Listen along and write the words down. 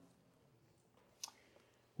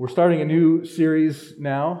We're starting a new series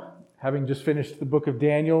now. Having just finished the book of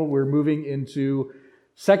Daniel, we're moving into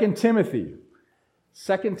 2 Timothy.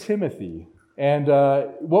 2 Timothy. And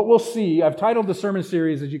what we'll see, I've titled the sermon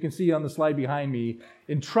series, as you can see on the slide behind me,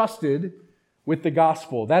 Entrusted with the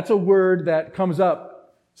Gospel. That's a word that comes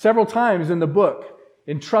up several times in the book.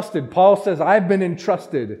 Entrusted. Paul says, I've been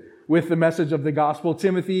entrusted with the message of the gospel,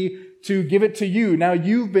 Timothy, to give it to you. Now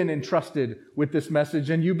you've been entrusted with this message,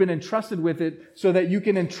 and you've been entrusted with it so that you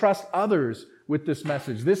can entrust others with this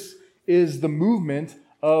message. This is the movement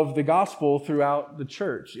of the gospel throughout the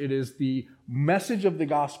church. It is the message of the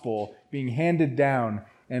gospel being handed down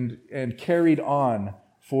and carried on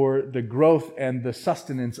for the growth and the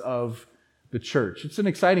sustenance of the church. It's an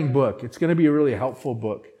exciting book. It's going to be a really helpful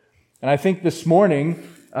book. And I think this morning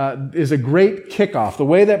is a great kickoff. The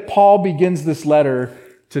way that Paul begins this letter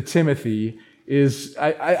to Timothy is,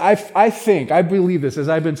 I believe this, as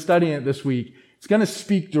I've been studying it this week, it's going to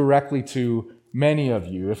speak directly to many of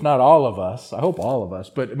you, if not all of us. I hope all of us,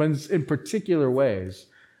 but in particular ways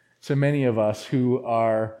to many of us who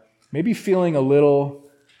are maybe feeling a little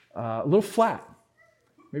flat,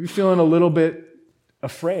 maybe feeling a little bit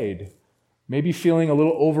afraid, maybe feeling a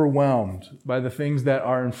little overwhelmed by the things that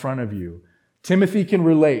are in front of you. Timothy can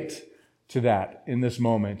relate to that in this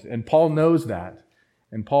moment, and Paul knows that,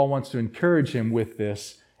 and Paul wants to encourage him with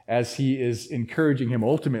this as he is encouraging him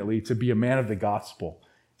ultimately to be a man of the gospel,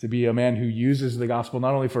 to be a man who uses the gospel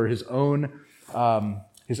not only for his own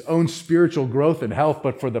spiritual growth and health,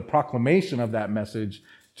 but for the proclamation of that message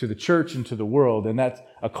to the church and to the world, and that's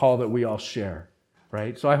a call that we all share,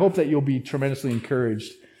 right? So I hope that you'll be tremendously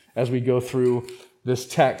encouraged as we go through this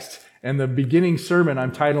text. And the beginning sermon,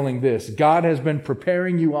 I'm titling this, God has been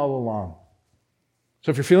preparing you all along. So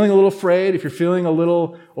if you're feeling a little afraid, if you're feeling a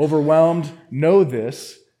little overwhelmed, know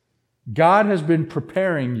this. God has been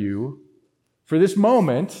preparing you for this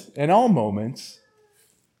moment and all moments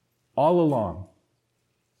all along.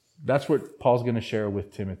 That's what Paul's going to share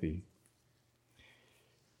with Timothy.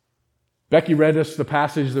 Becky read us the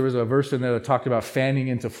passage. There was a verse in there that talked about fanning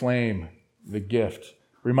into flame the gift.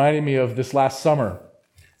 Reminded me of this last summer.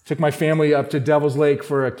 Took my family up to Devil's Lake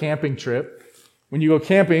for a camping trip. When you go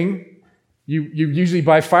camping, you usually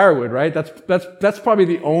buy firewood, right? That's probably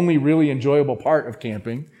the only really enjoyable part of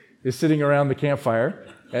camping, is sitting around the campfire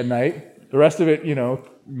at night. The rest of it,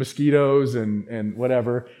 mosquitoes and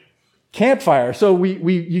whatever. Campfire. So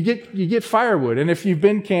you get firewood, and if you've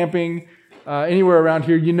been camping anywhere around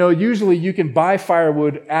here, usually you can buy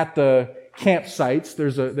firewood at the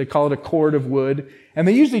campsites. They call it a cord of wood, and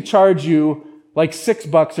they usually charge you like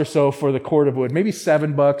 $6 or so for the cord of wood, maybe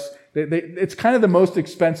 $7. It's kind of the most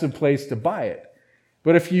expensive place to buy it.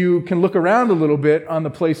 But if you can look around a little bit on the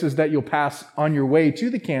places that you'll pass on your way to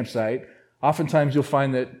the campsite, oftentimes you'll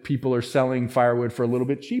find that people are selling firewood for a little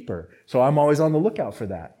bit cheaper. So I'm always on the lookout for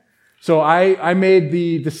that. So I made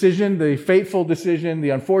the fateful decision,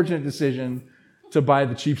 the unfortunate decision to buy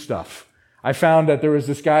the cheap stuff. I found that there was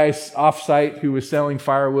this guy off-site who was selling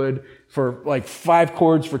firewood for like 5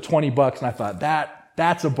 cords for $20, and I thought,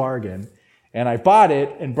 that's a bargain. And I bought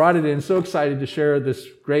it and brought it in, so excited to share this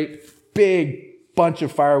great big bunch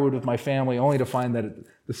of firewood with my family, only to find that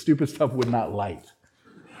the stupid stuff would not light.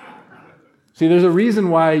 See, there's a reason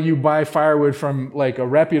why you buy firewood from like a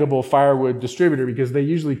reputable firewood distributor, because they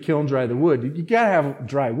usually kiln dry the wood. You gotta have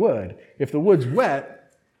dry wood. If the wood's wet,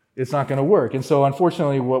 it's not going to work. And so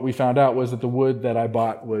unfortunately what we found out was that the wood that I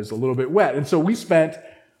bought was a little bit wet. And so we spent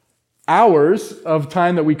hours of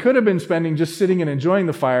time that we could have been spending just sitting and enjoying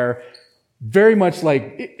the fire, very much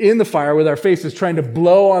like in the fire with our faces trying to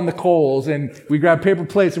blow on the coals, and we grabbed paper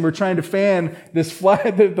plates and we're trying to fan the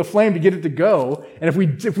flame to get it to go. And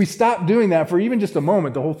if we stopped doing that for even just a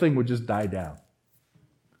moment, the whole thing would just die down.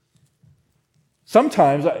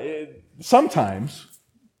 Sometimes,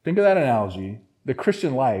 think of that analogy. The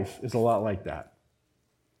Christian life is a lot like that.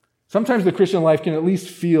 Sometimes the Christian life can at least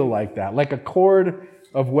feel like that, like a cord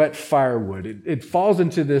of wet firewood. It falls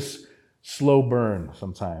into this slow burn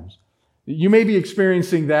sometimes. You may be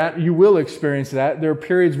experiencing that. You will experience that. There are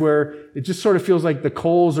periods where it just sort of feels like the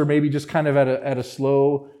coals are maybe just kind of at a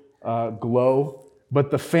slow glow, but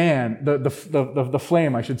the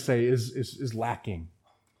flame, I should say, is lacking.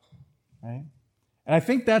 Right? And I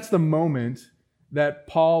think that's the moment that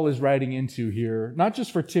Paul is writing into here, not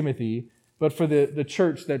just for Timothy, but for the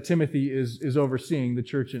church that Timothy is overseeing, the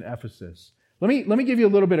church in Ephesus. Let me give you a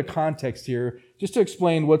little bit of context here, just to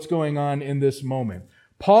explain what's going on in this moment.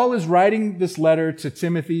 Paul is writing this letter to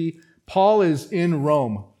Timothy. Paul is in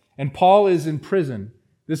Rome, and Paul is in prison.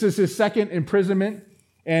 This is his second imprisonment,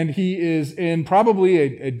 and he is in probably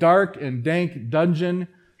a dark and dank dungeon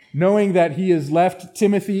knowing that he has left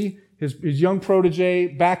Timothy, his young protege,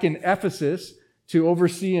 back in Ephesus to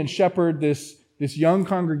oversee and shepherd this young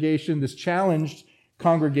congregation, this challenged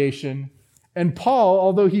congregation. And Paul,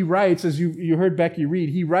 although he writes, as you heard Becky read,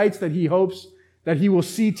 he writes that he hopes that he will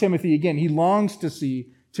see Timothy again. He longs to see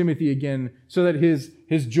Timothy again so that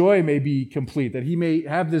his joy may be complete, that he may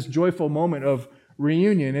have this joyful moment of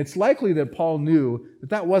reunion. It's likely that Paul knew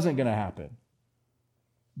that wasn't going to happen.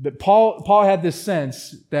 That Paul had this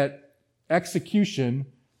sense that execution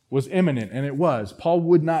was imminent, and it was. Paul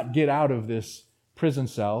would not get out of this prison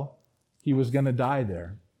cell. He was going to die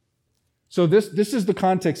there. So this is the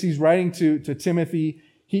context he's writing to Timothy.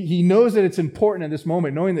 He knows that it's important at this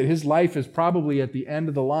moment, knowing that his life is probably at the end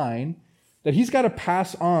of the line, that he's got to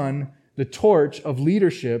pass on the torch of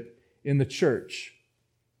leadership in the church.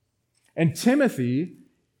 And Timothy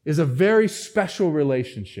is a very special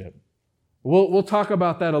relationship. We'll talk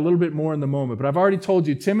about that a little bit more in the moment, but I've already told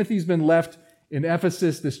you, Timothy's been left in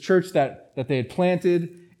Ephesus, this church that they had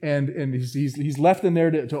planted, and he's left in there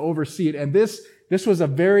to oversee it. And this was a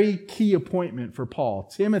very key appointment for Paul.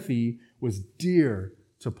 Timothy was dear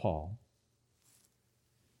to Paul.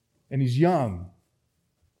 And he's young.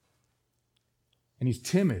 And he's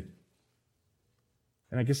timid.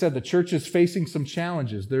 And like I said, the church is facing some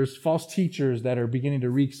challenges. There's false teachers that are beginning to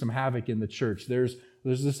wreak some havoc in the church. There's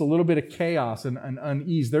just a little bit of chaos and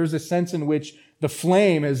unease. There's a sense in which the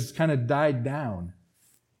flame has kind of died down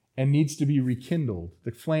and needs to be rekindled.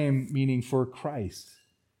 The flame meaning for Christ,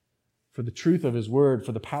 for the truth of his word,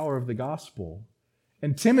 for the power of the gospel.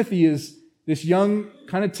 And Timothy is this young,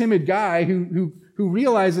 kind of timid guy who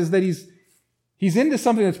realizes that he's into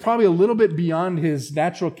something that's probably a little bit beyond his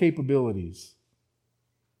natural capabilities.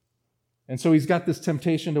 And so he's got this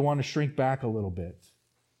temptation to want to shrink back a little bit.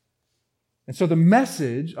 And so the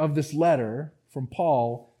message of this letter from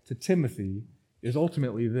Paul to Timothy is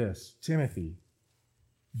ultimately this: Timothy,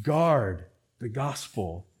 guard the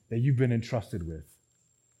gospel that you've been entrusted with.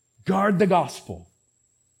 Guard the gospel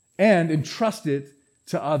and entrust it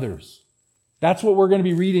to others. That's what we're going to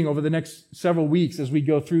be reading over the next several weeks as we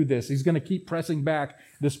go through this. He's going to keep pressing back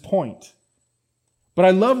this point. But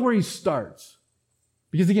I love where he starts.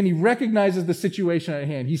 Because again, he recognizes the situation at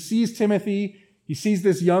hand. He sees Timothy. He sees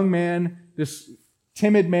this young man, this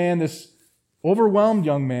timid man, this overwhelmed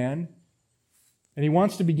young man. And he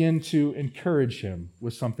wants to begin to encourage him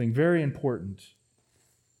with something very important.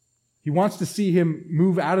 He wants to see him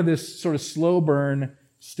move out of this sort of slow burn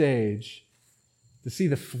stage, to see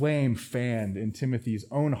the flame fanned in Timothy's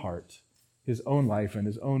own heart, his own life, and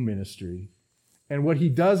his own ministry. And what he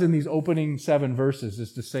does in these opening 7 verses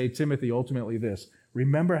is to say, Timothy, ultimately this: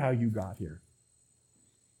 remember how you got here.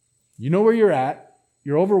 You know where you're at.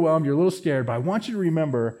 You're overwhelmed. You're a little scared. But I want you to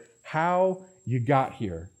remember how you got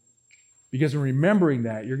here. Because in remembering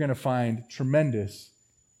that, you're going to find tremendous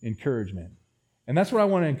encouragement. And that's what I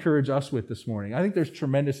want to encourage us with this morning. I think there's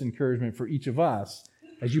tremendous encouragement for each of us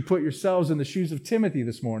as you put yourselves in the shoes of Timothy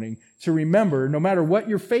this morning, to remember, no matter what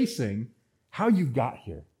you're facing, how you got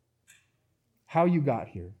here. How you got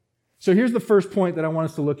here. So here's the first point that I want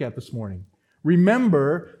us to look at this morning.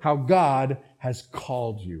 Remember how God has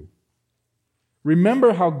called you.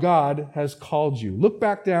 Remember how God has called you. Look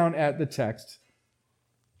back down at the text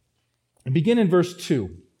and begin in verse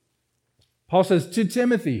 2. Paul says, to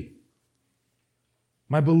Timothy,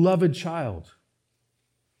 my beloved child,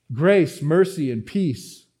 grace, mercy, and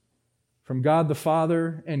peace from God the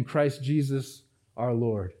Father and Christ Jesus our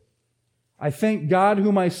Lord. I thank God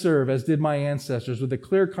whom I serve, as did my ancestors, with a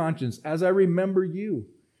clear conscience, as I remember you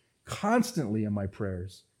constantly in my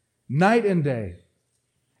prayers, night and day.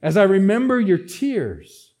 As I remember your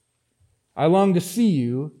tears, I long to see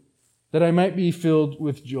you, that I might be filled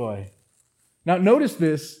with joy. Now notice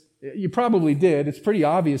this, you probably did, it's pretty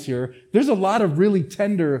obvious here. There's a lot of really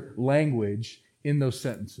tender language in those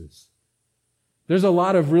sentences. There's a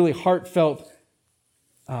lot of really heartfelt,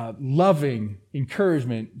 loving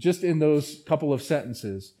encouragement just in those couple of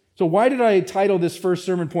sentences. So why did I title this first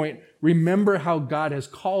sermon point, Remember How God Has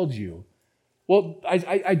Called You? Well,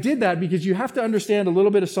 I did that because you have to understand a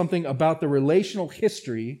little bit of something about the relational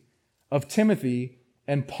history of Timothy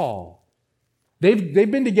and Paul. They've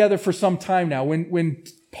been together for some time now. When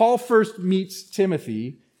Paul first meets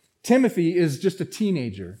Timothy, Timothy is just a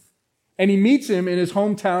teenager. And he meets him in his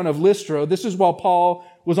hometown of Lystra. This is while Paul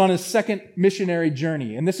was on his second missionary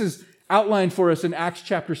journey. And this is outlined for us in Acts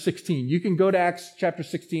chapter 16. You can go to Acts chapter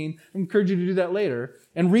 16. I encourage you to do that later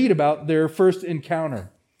and read about their first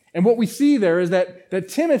encounter. And what we see there is that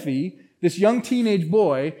Timothy, this young teenage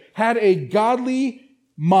boy, had a godly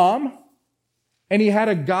mom and he had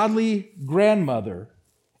a godly grandmother.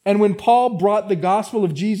 And when Paul brought the gospel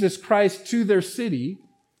of Jesus Christ to their city,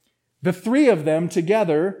 the three of them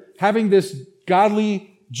together, having this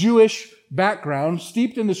godly Jewish background,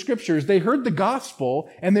 steeped in the scriptures, they heard the gospel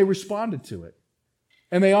and they responded to it.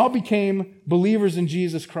 And they all became believers in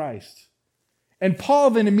Jesus Christ. And Paul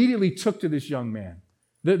then immediately took to this young man.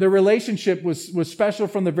 The relationship was special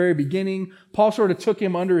from the very beginning. Paul sort of took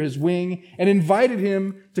him under his wing and invited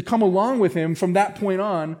him to come along with him from that point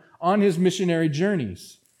on his missionary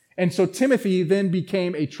journeys. And so Timothy then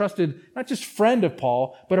became a trusted, not just friend of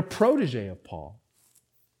Paul, but a protege of Paul.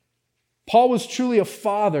 Paul was truly a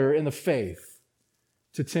father in the faith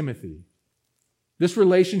to Timothy. This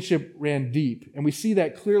relationship ran deep, and we see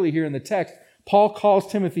that clearly here in the text. Paul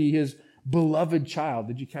calls Timothy his beloved child.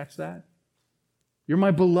 Did you catch that? You're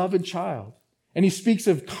my beloved child. And he speaks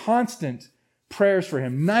of constant prayers for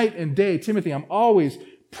him, night and day. Timothy, I'm always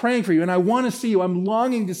praying for you, and I want to see you. I'm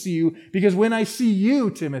longing to see you, because when I see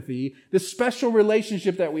you, Timothy, this special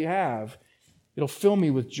relationship that we have, it'll fill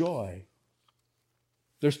me with joy.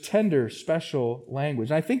 There's tender, special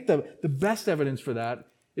language. And I think the best evidence for that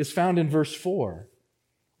is found in verse 4,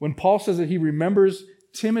 when Paul says that he remembers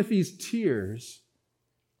Timothy's tears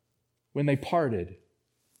when they parted.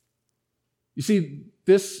 You see,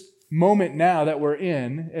 this moment now that we're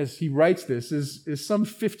in, as he writes this, is some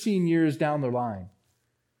 15 years down the line.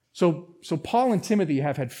 So Paul and Timothy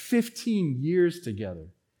have had 15 years together,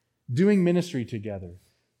 doing ministry together,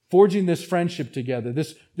 forging this friendship together,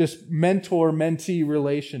 this mentor-mentee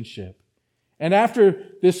relationship. And after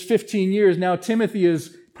this 15 years, now Timothy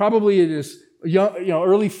is probably in his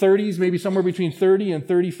early 30s, maybe somewhere between 30 and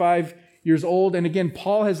 35 years old. And again,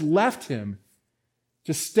 Paul has left him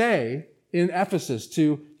to stay in Ephesus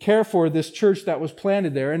to care for this church that was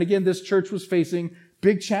planted there. And again, this church was facing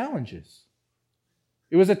big challenges.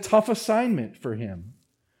 It was a tough assignment for him.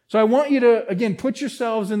 So I want you to, again, put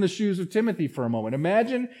yourselves in the shoes of Timothy for a moment.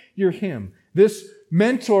 Imagine you're him, this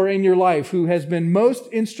mentor in your life who has been most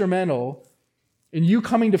instrumental in you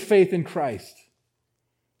coming to faith in Christ.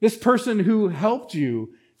 This person who helped you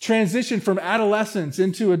transition from adolescence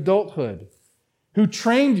into adulthood, who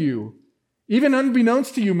trained you, even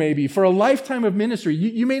unbeknownst to you maybe, for a lifetime of ministry.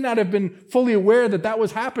 You may not have been fully aware that that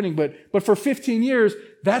was happening, but for 15 years,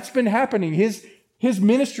 that's been happening. His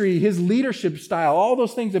ministry, his leadership style, all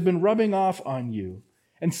those things have been rubbing off on you.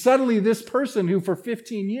 And suddenly this person who for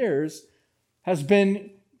 15 years has been,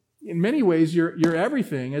 in many ways, your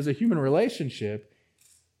everything as a human relationship,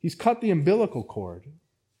 he's cut the umbilical cord.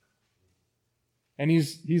 And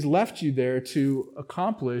he's left you there to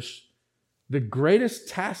accomplish the greatest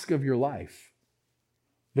task of your life,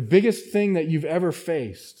 the biggest thing that you've ever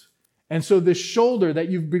faced. And so this shoulder that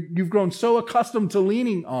you've grown so accustomed to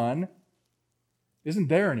leaning on isn't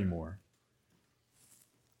there anymore.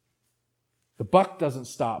 The buck doesn't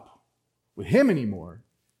stop with him anymore.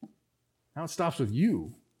 Now it stops with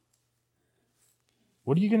you.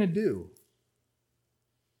 What are you going to do?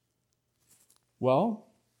 Well,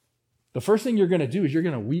 the first thing you're going to do is you're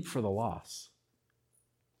going to weep for the loss.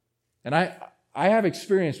 And I have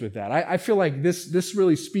experience with that. I feel like this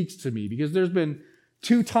really speaks to me, because there's been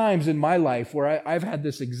 2 times in my life where I've had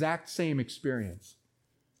this exact same experience.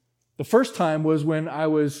 The first time was when I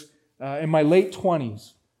was in my late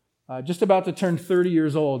 20s, just about to turn 30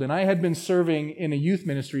 years old, and I had been serving in a youth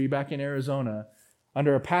ministry back in Arizona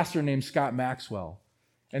under a pastor named Scott Maxwell.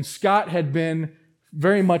 And Scott had been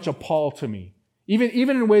very much a Paul to me, even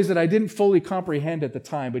in ways that I didn't fully comprehend at the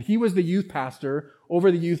time. But he was the youth pastor over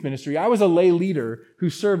the youth ministry. I was a lay leader who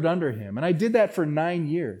served under him, and I did that for 9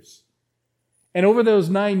 years. And over those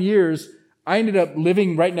 9 years, I ended up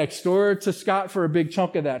living right next door to Scott for a big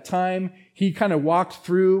chunk of that time. He kind of walked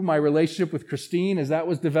through my relationship with Christine as that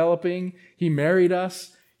was developing. He married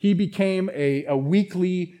us. He became a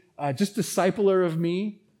weekly just discipler of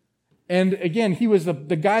me. And again, he was the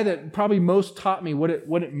guy that probably most taught me what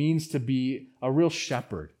it means to be a real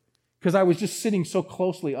shepherd, because I was just sitting so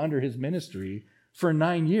closely under his ministry for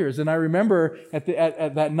 9 years. And I remember at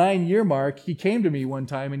that 9-year mark, he came to me one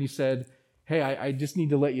time and he said, "Hey, I just need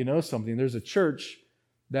to let you know something. There's a church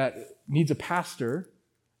that needs a pastor,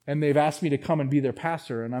 and they've asked me to come and be their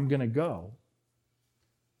pastor, and I'm going to go."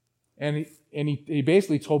 And he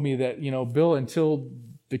basically told me that, Bill, until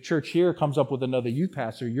the church here comes up with another youth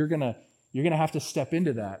pastor, you're gonna have to step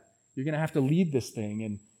into that. You're gonna have to lead this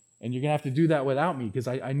thing, and you're gonna have to do that without me, because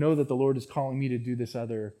I know that the Lord is calling me to do this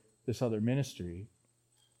other ministry.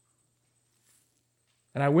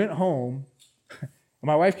 And I went home.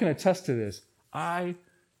 My wife can attest to this. I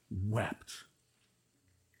wept.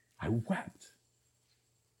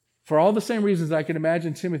 For all the same reasons I can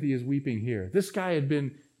imagine Timothy is weeping here. This guy had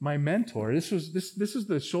been my mentor. This is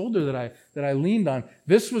the shoulder that I leaned on.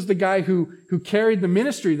 This was the guy who carried the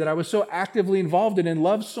ministry that I was so actively involved in and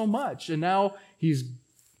loved so much. And now he's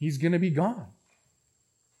going to be gone.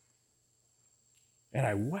 And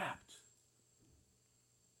I wept.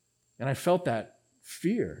 And I felt that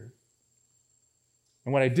fear.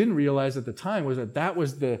 And what I didn't realize at the time was that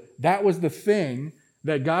was the thing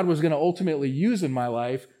that God was going to ultimately use in my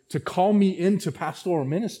life to call me into pastoral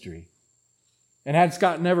ministry. And had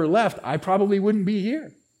Scott never left, I probably wouldn't be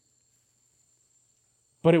here.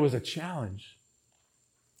 But it was a challenge.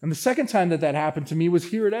 And the second time that happened to me was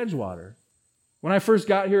here at Edgewater. When I first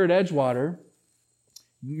got here at Edgewater,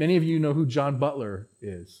 many of you know who John Butler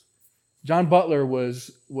is. John Butler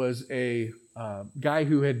was a guy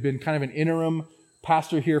who had been kind of an interim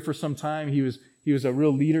pastor here for some time. He was a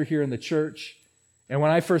real leader here in the church. And when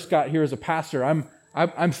I first got here as a pastor,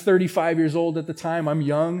 I'm 35 years old at the time. I'm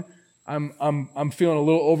young. I'm feeling a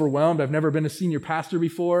little overwhelmed. I've never been a senior pastor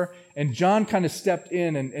before. And John kind of stepped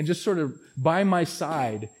in and just sort of by my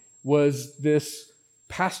side was this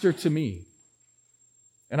pastor to me.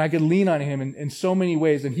 And I could lean on him in so many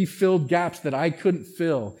ways. And he filled gaps that I couldn't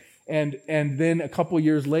fill. And then a couple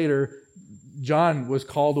years later, John was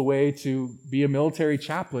called away to be a military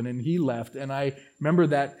chaplain, and he left. And I remember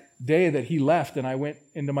that day that he left, and I went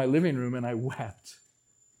into my living room and I wept.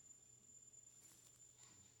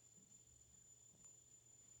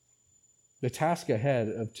 The task ahead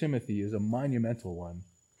of Timothy is a monumental one.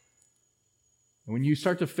 And when you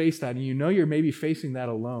start to face that, and you know you're maybe facing that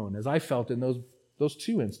alone, as I felt in those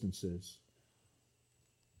two instances,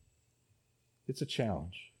 it's a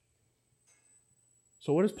challenge.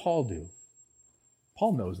 So what does Paul do?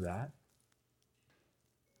 Paul knows that.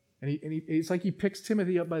 And it's like he picks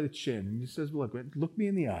Timothy up by the chin and he says, look me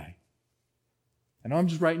in the eye. I know I'm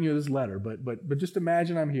just writing you this letter, but just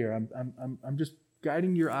imagine I'm here. I'm just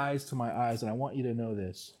guiding your eyes to my eyes, and I want you to know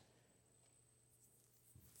this.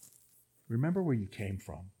 Remember where you came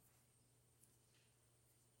from.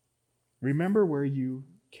 Remember where you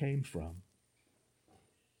came from.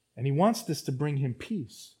 And he wants this to bring him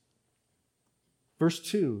peace. Verse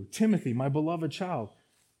 2, Timothy, my beloved child,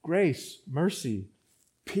 grace, mercy,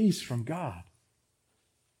 peace from God.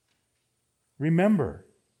 Remember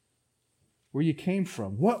where you came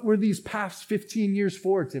from. What were these past 15 years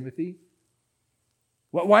for, Timothy?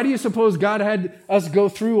 Why do you suppose God had us go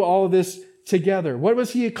through all of this together? What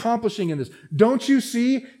was he accomplishing in this? Don't you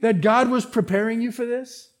see that God was preparing you for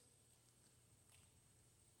this?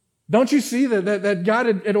 Don't you see that God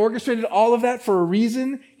had orchestrated all of that for a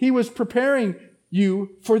reason? He was preparing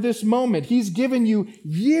you for this moment. He's given you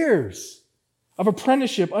years of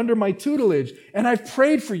apprenticeship under my tutelage, and I've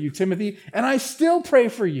prayed for you, Timothy, and I still pray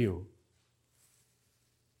for you.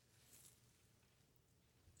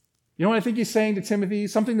 You know what I think he's saying to Timothy?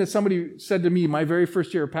 Something that somebody said to me my very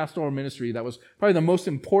first year of pastoral ministry that was probably the most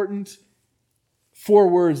important 4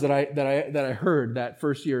 words that I heard that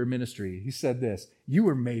first year of ministry. He said this: you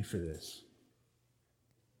were made for this.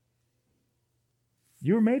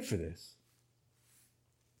 You were made for this.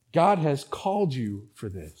 God has called you for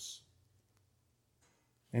this.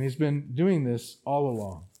 And he's been doing this all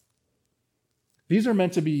along. These are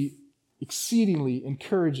meant to be exceedingly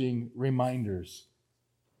encouraging reminders.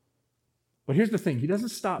 But here's the thing. He doesn't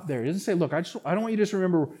stop there. He doesn't say, look, I don't want you to just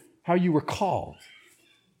remember how you were called.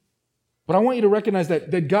 But I want you to recognize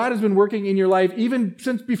that God has been working in your life even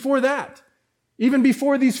since before that. Even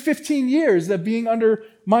before these 15 years of being under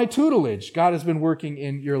my tutelage, God has been working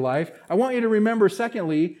in your life. I want you to remember,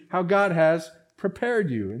 secondly, how God has prepared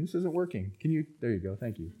you. And this isn't working. There you go.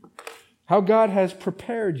 Thank you. How God has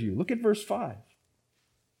prepared you. Look at verse 5.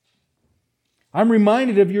 I'm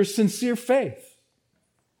reminded of your sincere faith,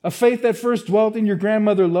 a faith that first dwelt in your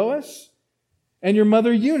grandmother Lois and your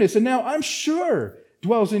mother Eunice, and now I'm sure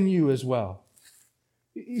dwells in you as well.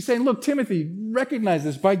 He's saying, look, Timothy, recognize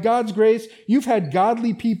this. By God's grace, you've had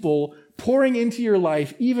godly people pouring into your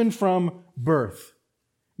life even from birth.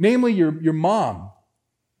 Namely, your mom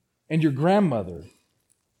and your grandmother.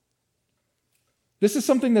 This is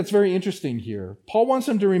something that's very interesting here. Paul wants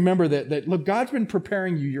them to remember that look, God's been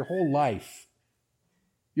preparing you your whole life.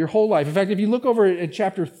 Your whole life. In fact, if you look over at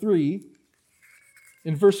chapter 3,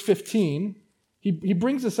 in verse 15, he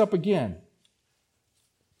brings this up again.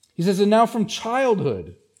 He says, and now from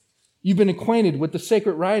childhood, you've been acquainted with the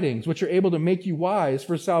sacred writings, which are able to make you wise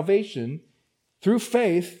for salvation through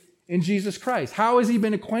faith in Jesus Christ. How has he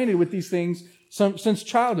been acquainted with these things since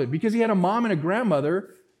childhood? Because he had a mom and a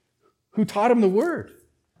grandmother who taught him the word.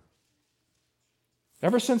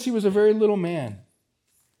 Ever since he was a very little man.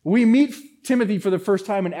 We meet Timothy for the first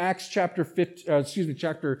time in Acts chapter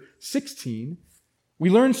 16, we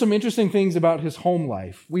learn some interesting things about his home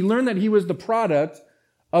life. We learn that he was the product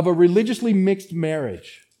of a religiously mixed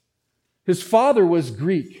marriage. His father was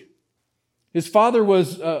Greek. His father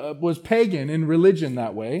was pagan in religion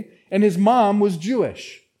that way, and his mom was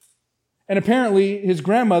Jewish. And apparently his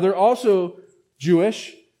grandmother, also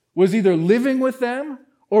Jewish, was either living with them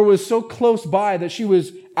or was so close by that she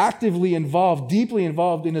was actively involved, deeply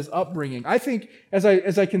involved in his upbringing. I think as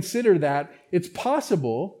I consider that, it's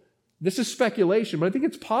possible, this is speculation, but I think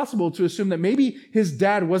it's possible to assume that maybe his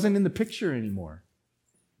dad wasn't in the picture anymore.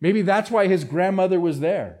 Maybe that's why his grandmother was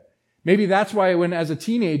there. Maybe that's why when as a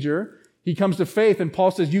teenager, he comes to faith and Paul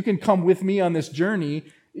says, you can come with me on this journey.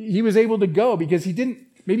 He was able to go because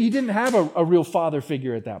maybe he didn't have a real father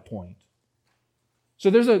figure at that point. So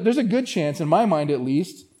there's a good chance, in my mind at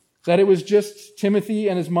least, that it was just Timothy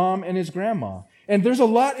and his mom and his grandma. And there's a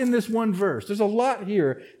lot in this one verse. There's a lot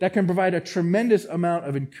here that can provide a tremendous amount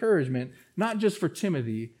of encouragement, not just for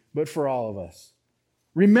Timothy, but for all of us.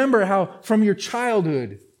 Remember how from your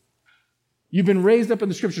childhood, you've been raised up in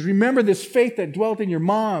the scriptures. Remember this faith that dwelt in your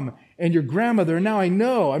mom and your grandmother. And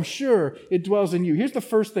now I'm sure it dwells in you. Here's the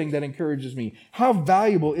first thing that encourages me. How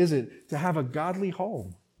valuable is it to have a godly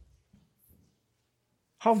home?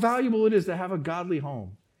 How valuable it is to have a godly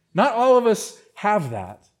home. Not all of us have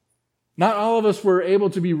that. Not all of us were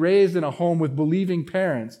able to be raised in a home with believing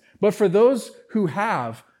parents. But for those who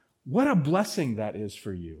have, what a blessing that is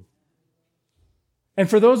for you. And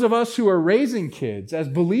for those of us who are raising kids as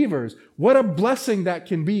believers, what a blessing that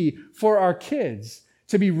can be for our kids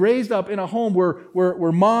to be raised up in a home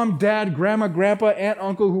where mom, dad, grandma, grandpa, aunt,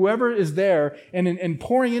 uncle, whoever is there and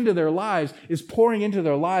pouring into their lives is pouring into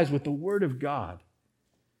their lives with the Word of God.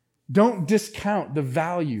 Don't discount the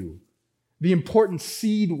value, the important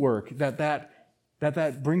seed work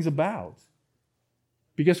that brings about.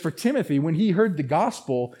 Because for Timothy, when he heard the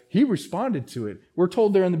gospel, he responded to it. We're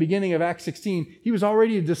told there in the beginning of Acts 16, he was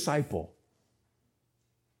already a disciple.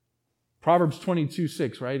 Proverbs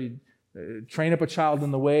 22:6, right? Train up a child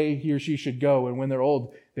in the way he or she should go, and when they're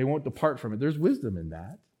old, they won't depart from it. There's wisdom in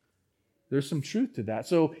that. There's some truth to that.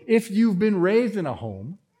 So if you've been raised in a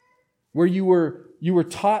home where you were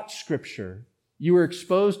taught Scripture, you were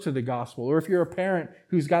exposed to the gospel, or if you're a parent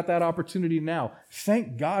who's got that opportunity now,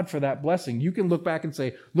 thank God for that blessing. You can look back and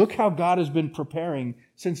say, look how God has been preparing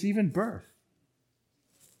since even birth.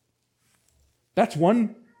 That's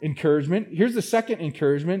one encouragement. Here's the second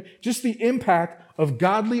encouragement, just the impact of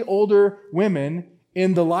godly older women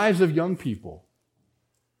in the lives of young people.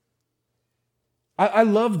 I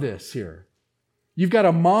love this here. You've got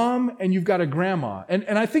a mom and you've got a grandma.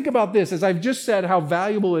 And I think about this, as I've just said, how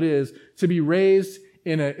valuable it is to be raised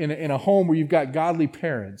in a home where you've got godly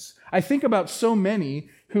parents. I think about so many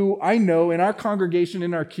who I know in our congregation,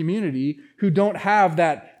 in our community, who don't have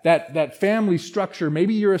that family structure.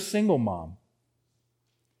 Maybe you're a single mom.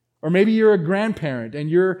 Or maybe you're a grandparent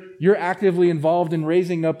and you're actively involved in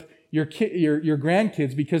raising up your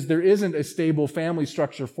grandkids because there isn't a stable family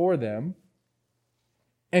structure for them.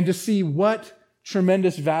 And to see what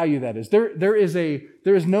tremendous value that is. There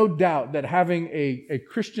is no doubt that having a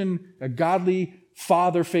Christian, a godly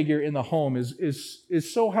father figure in the home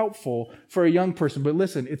is so helpful for a young person. But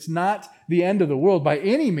listen, it's not the end of the world by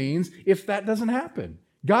any means if that doesn't happen.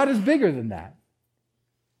 God is bigger than that.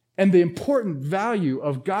 And the important value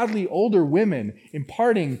of godly older women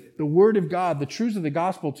imparting the Word of God, the truths of the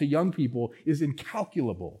gospel to young people is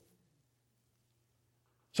incalculable.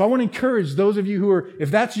 So I want to encourage those of you who are, if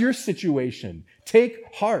that's your situation,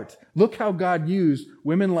 take heart. Look how God used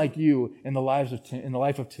women like you in the life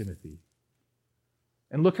of Timothy.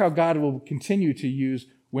 And look how God will continue to use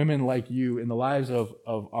women like you in the lives of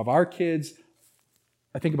our kids.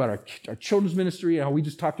 I think about our children's ministry and how we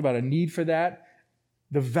just talked about a need for that.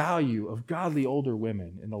 The value of godly older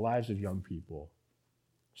women in the lives of young people.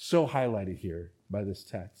 So highlighted here by this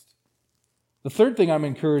text. The third thing I'm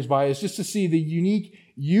encouraged by is just to see the unique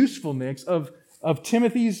usefulness of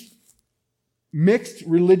Timothy's mixed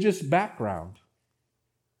religious background.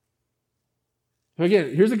 So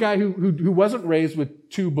again, here's a guy who wasn't raised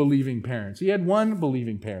with two believing parents. He had one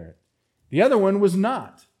believing parent. The other one was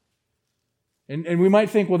not. And we might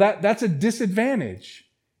think, well, that's a disadvantage.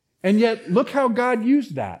 And yet, look how God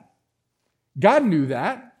used that. God knew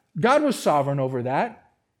that. God was sovereign over that.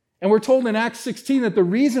 And we're told in Acts 16 that the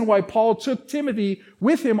reason why Paul took Timothy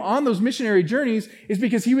with him on those missionary journeys is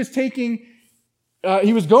because he was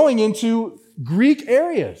going into Greek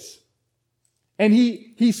areas. And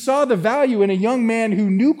he saw the value in a young man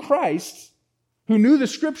who knew Christ, who knew the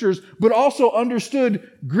Scriptures, but also understood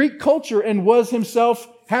Greek culture and was himself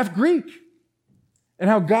half Greek. And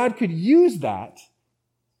how God could use that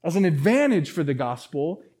as an advantage for the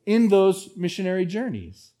gospel in those missionary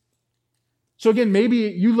journeys. So again, maybe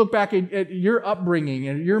you look back at your upbringing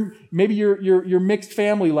and maybe your mixed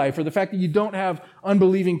family life, or the fact that you don't have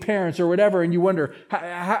unbelieving parents or whatever, and you wonder,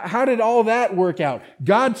 how did all that work out?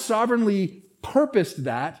 God sovereignly purposed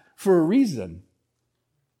that for a reason.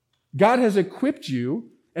 God has equipped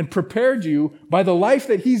you and prepared you by the life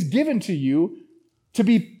that He's given to you to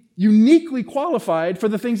be uniquely qualified for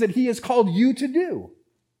the things that He has called you to do.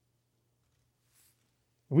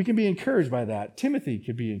 We can be encouraged by that. Timothy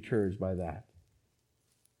could be encouraged by that.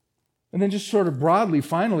 And then just sort of broadly,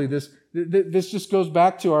 finally, this just goes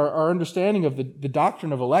back to our understanding of the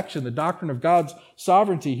doctrine of election, the doctrine of God's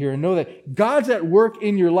sovereignty here, and know that God's at work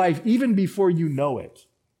in your life even before you know it.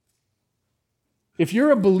 If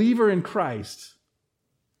you're a believer in Christ,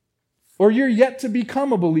 or you're yet to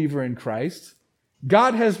become a believer in Christ,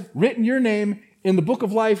 God has written your name in the book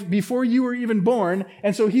of life before you were even born,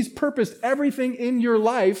 and so He's purposed everything in your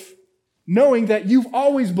life knowing that you've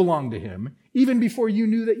always belonged to Him, even before you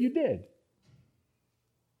knew that you did.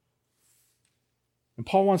 And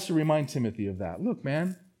Paul wants to remind Timothy of that. Look,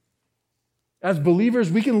 man, as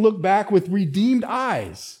believers, we can look back with redeemed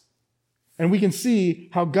eyes, and we can see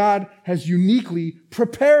how God has uniquely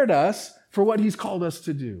prepared us for what He's called us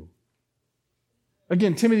to do.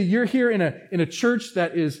 Again, Timothy, you're here in a church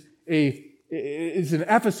that is in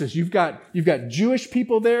Ephesus. You've got Jewish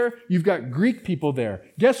people there. You've got Greek people there.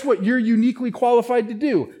 Guess what you're uniquely qualified to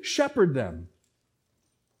do? Shepherd them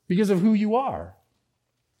because of who you are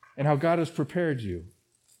and how God has prepared you.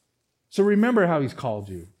 So remember how He's called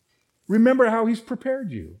you. Remember how He's prepared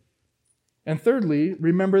you. And thirdly,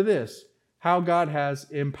 remember this, how God has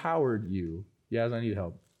empowered you. Yes, I need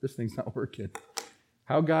help. This thing's not working.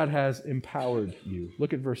 How God has empowered you.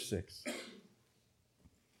 Look at verse 6.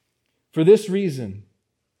 For this reason,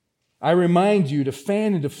 I remind you to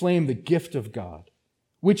fan into flame the gift of God,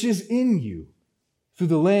 which is in you through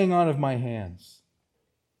the laying on of my hands.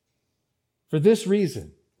 For this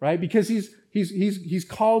reason, right? Because He's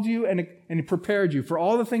called you and He prepared you for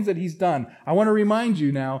all the things that He's done. I want to remind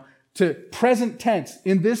you now to present tense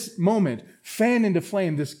in this moment, fan into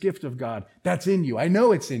flame this gift of God that's in you. I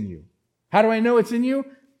know it's in you. How do I know it's in you?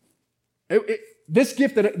 This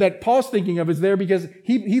gift that Paul's thinking of is there because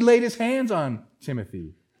he laid his hands on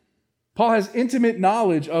Timothy. Paul has intimate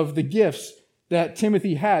knowledge of the gifts that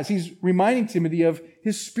Timothy has. He's reminding Timothy of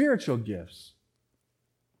his spiritual gifts.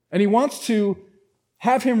 And he wants to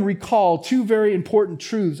have him recall two very important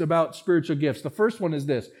truths about spiritual gifts. The first one is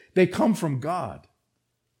this: they come from God.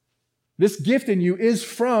 This gift in you is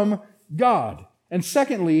from God. And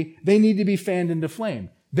secondly, they need to be fanned into flame.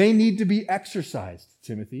 They need to be exercised,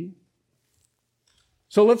 Timothy.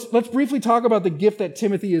 So let's briefly talk about the gift that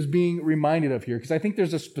Timothy is being reminded of here, because I think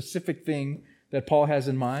there's a specific thing that Paul has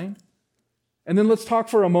in mind. And then let's talk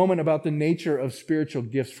for a moment about the nature of spiritual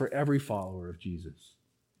gifts for every follower of Jesus.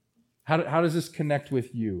 How does this connect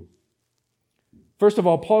with you? First of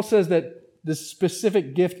all, Paul says that this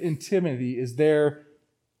specific gift in Timothy is there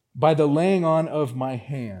by the laying on of my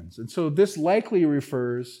hands. And so this likely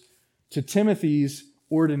refers to Timothy's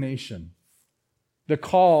ordination. The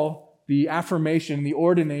call, the affirmation, the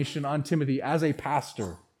ordination on Timothy as a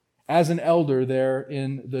pastor, as an elder there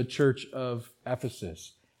in the church of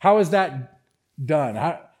Ephesus. How is that done?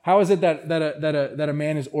 How is it that a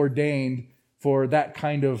man is ordained for that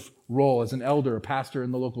kind of role as an elder, a pastor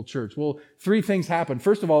in the local church? Well, three things happen.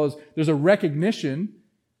 First of all, is there's a recognition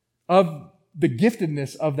of the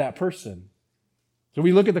giftedness of that person. So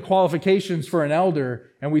we look at the qualifications for an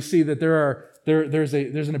elder, and we see that there's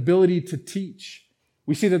an ability to teach.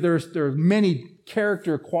 We see that there are many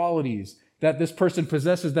character qualities that this person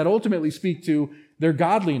possesses that ultimately speak to their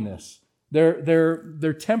godliness,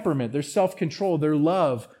 their temperament, their self-control, their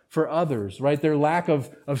love for others, right? Their lack of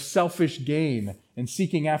selfish gain and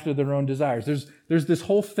seeking after their own desires. There's this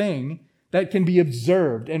whole thing that can be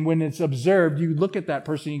observed. And when it's observed, you look at that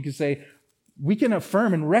person and you can say, we can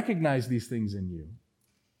affirm and recognize these things in you.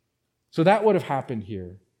 So that would have happened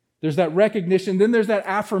here. There's that recognition. Then there's that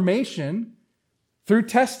affirmation through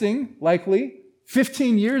testing, likely,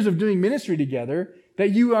 15 years of doing ministry together,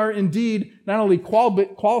 that you are indeed not only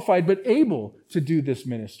qualified, but able to do this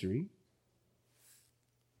ministry.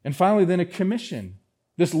 And finally, then a commission.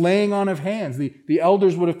 This laying on of hands. The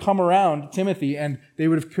elders would have come around Timothy and they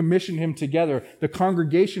would have commissioned him together. The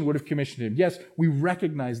congregation would have commissioned him. Yes, we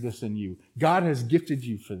recognize this in you. God has gifted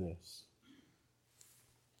you for this.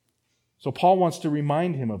 So Paul wants to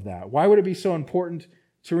remind him of that. Why would it be so important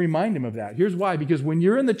to remind him of that? Here's why. Because when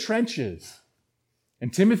you're in the trenches,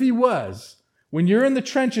 and Timothy was, when you're in the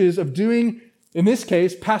trenches of doing in this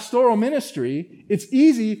case, pastoral ministry, it's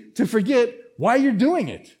easy to forget why you're doing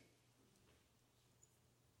it.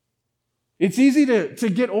 It's easy to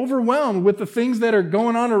get overwhelmed with the things that are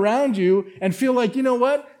going on around you and feel like, you know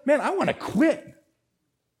what? Man, I want to quit.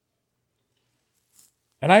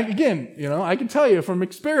 And I can tell you from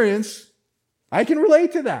experience, I can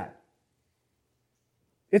relate to that.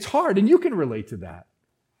 It's hard, and you can relate to that.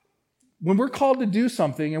 When we're called to do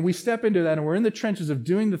something and we step into that and we're in the trenches of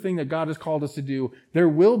doing the thing that God has called us to do, there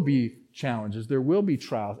will be challenges, there will be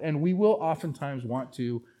trials, and we will oftentimes want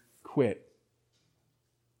to quit.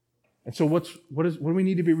 And so what do we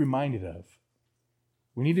need to be reminded of?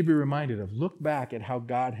 We need to be reminded of, look back at how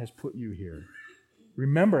God has put you here.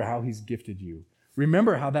 Remember how He's gifted you.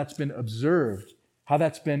 Remember how that's been observed, how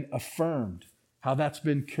that's been affirmed, how that's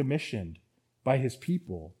been commissioned by His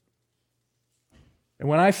people. And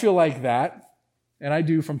when I feel like that, and I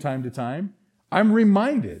do from time to time, I'm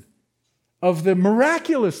reminded of the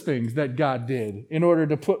miraculous things that God did in order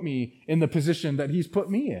to put me in the position that He's put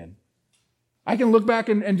me in. I can look back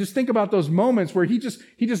and just think about those moments where He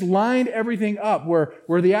just lined everything up,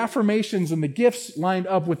 where the affirmations and the gifts lined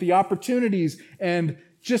up with the opportunities, and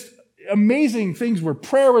just amazing things where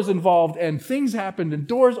prayer was involved and things happened and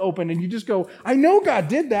doors opened, and you just go, I know God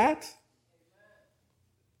did that.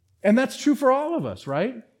 And that's true for all of us,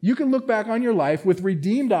 right? You can look back on your life with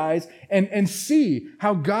redeemed eyes and see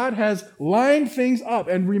how God has lined things up.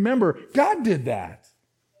 And remember, God did that.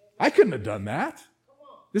 I couldn't have done that.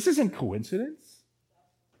 This isn't coincidence.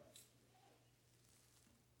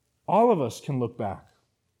 All of us can look back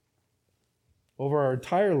over our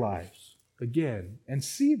entire lives again and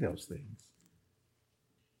see those things.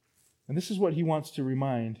 And this is what he wants to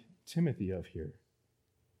remind Timothy of here.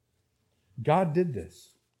 God did this.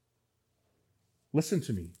 Listen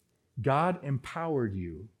to me. God empowered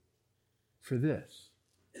you for this.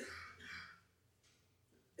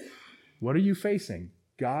 What are you facing?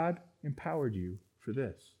 God empowered you for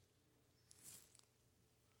this.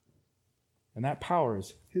 And that power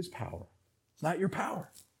is His power. It's not your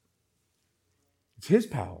power. It's His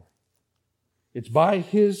power. It's by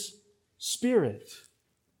His Spirit.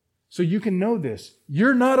 So you can know this.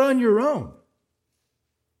 You're not on your own.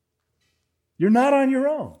 You're not on your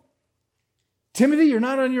own. Timothy, you're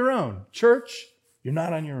not on your own. Church, you're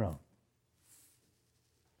not on your own.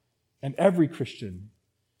 And every Christian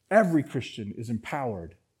is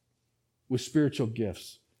empowered with spiritual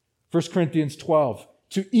gifts. 1 Corinthians 12,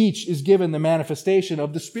 to each is given the manifestation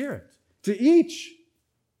of the Spirit. To each.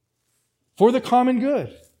 For the common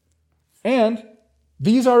good. And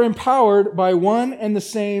these are empowered by one and the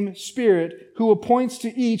same Spirit, who appoints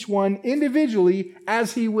to each one individually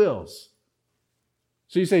as He wills.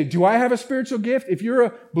 So you say, do I have a spiritual gift? If you're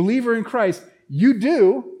a believer in Christ, you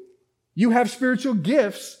do. You have spiritual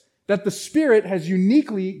gifts that the Spirit has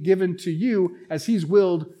uniquely given to you as He's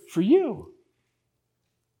willed for you,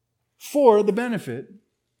 for the benefit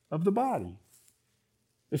of the body.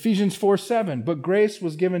 Ephesians 4:7, but grace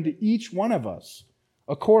was given to each one of us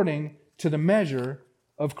according to the measure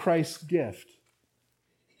of Christ's gift.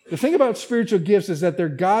 The thing about spiritual gifts is that they're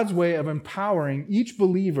God's way of empowering each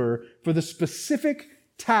believer for the specific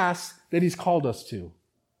tasks that He's called us to.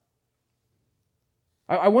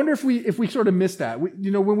 I wonder if we sort of miss that.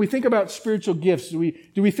 When we think about spiritual gifts, do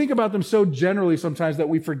we think about them so generally sometimes that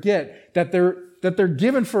we forget that they're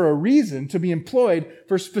given for a reason, to be employed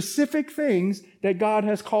for specific things that God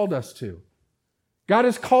has called us to. God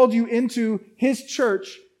has called you into His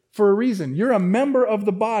church for a reason. You're a member of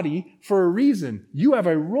the body for a reason. You have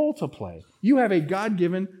a role to play. You have a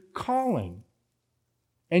God-given calling.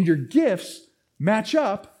 And your gifts match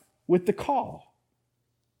up with the call.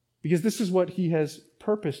 Because this is what He has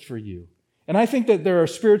purposed for you. And I think that there are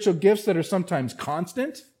spiritual gifts that are sometimes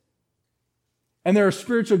constant. And there are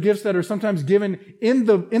spiritual gifts that are sometimes given in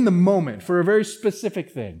the moment for a very specific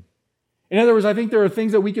thing. In other words, I think there are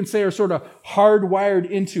things that we can say are sort of hardwired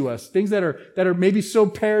into us, things that are maybe so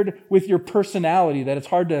paired with your personality that it's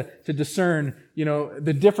hard to discern,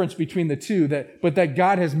 the difference between the two, but that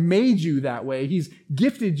God has made you that way. He's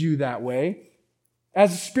gifted you that way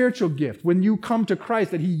as a spiritual gift. When you come to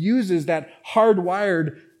Christ, that He uses that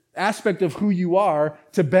hardwired aspect of who you are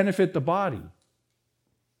to benefit the body.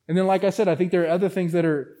 And then, like I said, I think there are other things that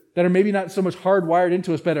are maybe not so much hardwired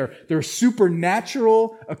into us, but there are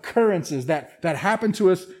supernatural occurrences that happen to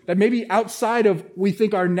us that maybe outside of, we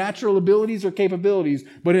think, our natural abilities or capabilities,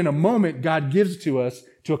 but in a moment God gives to us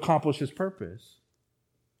to accomplish His purpose.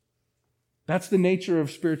 That's the nature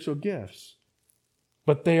of spiritual gifts.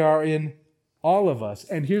 But they are in all of us.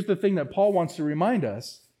 And here's the thing that Paul wants to remind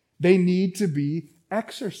us. They need to be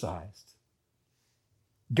exercised.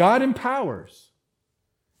 God empowers.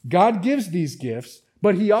 God gives these gifts,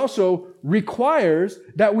 but he also requires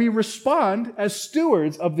that we respond as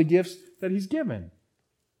stewards of the gifts that he's given.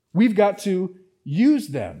 We've got to use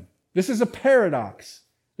them. This is a paradox.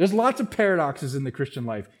 There's lots of paradoxes in the Christian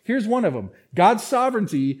life. Here's one of them. God's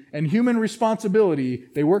sovereignty and human responsibility,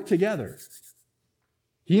 they work together.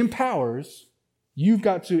 He empowers. You've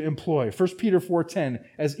got to employ. 1 Peter 4:10,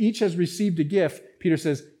 as each has received a gift, Peter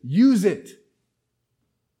says, use it.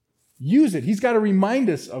 Use it. He's got to remind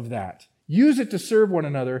us of that. Use it to serve one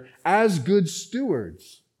another as good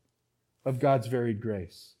stewards of God's varied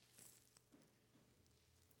grace.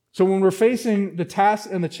 So when we're facing the tasks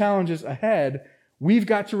and the challenges ahead, we've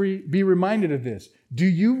got to be reminded of this. Do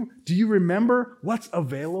you remember what's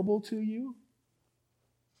available to you?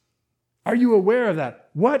 Are you aware of that?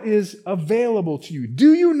 What is available to you?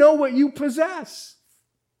 Do you know what you possess?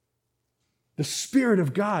 The Spirit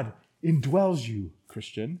of God indwells you,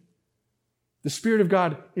 Christian. The Spirit of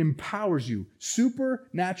God empowers you.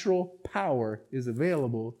 Supernatural power is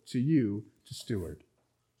available to you to steward.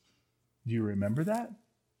 Do you remember that?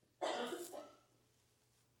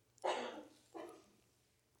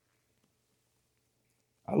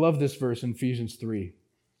 I love this verse in Ephesians 3.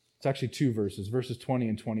 It's actually two verses 20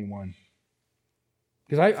 and 21.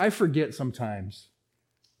 Because I forget sometimes,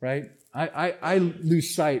 right? I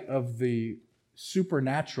lose sight of the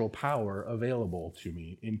supernatural power available to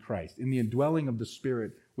me in Christ, in the indwelling of the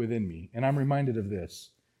Spirit within me. And I'm reminded of this.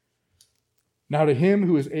 Now to him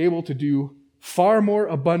who is able to do far more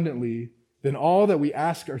abundantly than all that we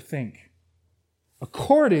ask or think,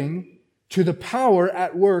 according to the power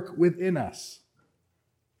at work within us.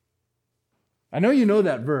 I know you know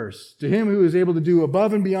that verse. To him who is able to do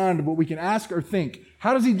above and beyond what we can ask or think.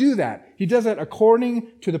 How does he do that? He does that according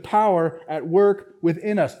to the power at work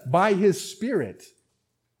within us by his Spirit.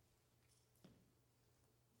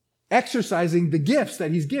 Exercising the gifts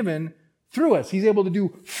that he's given through us. He's able to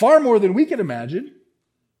do far more than we can imagine.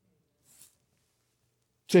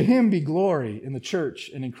 To him be glory in the church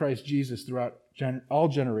and in Christ Jesus throughout all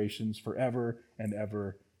generations, forever and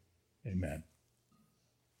ever. Amen.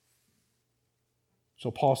 So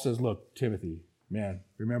Paul says, look, Timothy, man,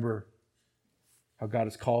 remember how God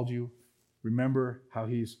has called you. Remember how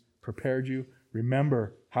he's prepared you.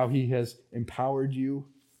 Remember how he has empowered you.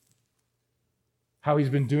 How he's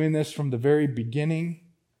been doing this from the very beginning.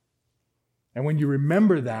 And when you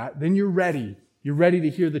remember that, then you're ready. You're ready to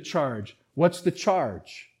hear the charge. What's the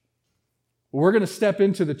charge? Well, we're going to step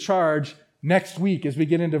into the charge next week as we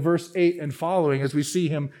get into verse 8 and following, as we see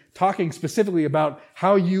him talking specifically about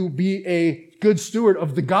how you be a good steward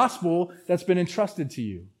of the gospel that's been entrusted to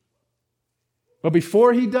you. But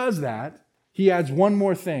before he does that, he adds one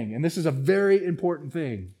more thing, and this is a very important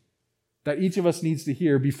thing that each of us needs to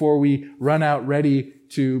hear before we run out ready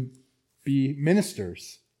to be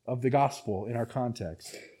ministers of the gospel in our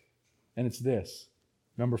context. And it's this.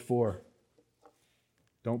 Number 4,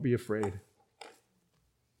 don't be afraid.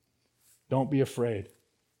 Don't be afraid.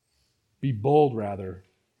 Be bold, rather,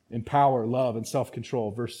 in power, love, and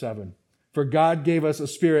self-control. Verse 7. For God gave us a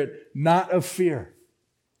spirit not of fear,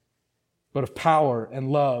 but of power and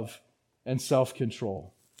love and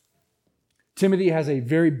self-control. Timothy has a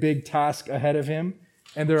very big task ahead of him,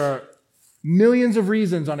 and there are millions of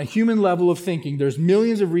reasons on a human level of thinking. There's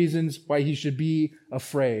millions of reasons why he should be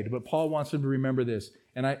afraid. But Paul wants him to remember this,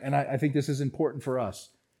 and I think this is important for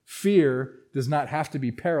us. Fear does not have to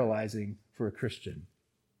be paralyzing for a Christian.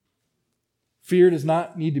 Fear does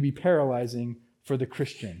not need to be paralyzing for the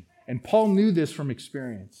Christian. And Paul knew this from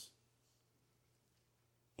experience.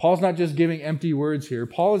 Paul's not just giving empty words here.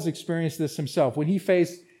 Paul has experienced this himself. When he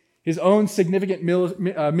faced his own significant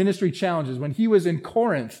ministry challenges, when he was in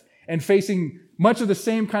Corinth and facing much of the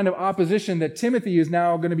same kind of opposition that Timothy is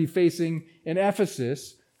now going to be facing in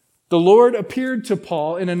Ephesus, the Lord appeared to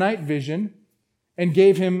Paul in a night vision and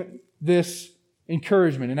gave him this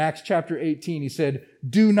encouragement. In Acts chapter 18, he said,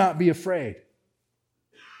 do not be afraid.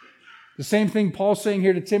 The same thing Paul's saying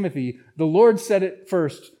here to Timothy. The Lord said it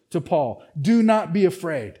first to Paul. Do not be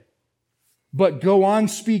afraid, but go on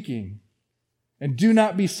speaking, and do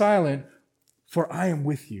not be silent, for I am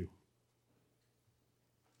with you.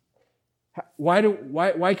 Why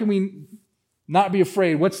can we not be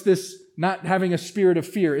afraid? What's this not having a spirit of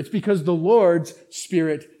fear? It's because the Lord's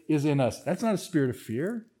Spirit is in us. That's not a spirit of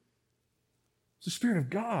fear. It's the Spirit of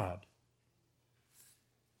God.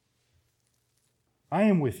 I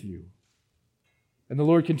am with you. And the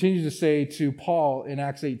Lord continues to say to Paul in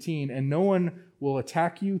Acts 18, and no one will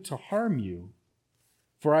attack you to harm you,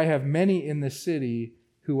 for I have many in this city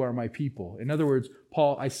who are my people. In other words,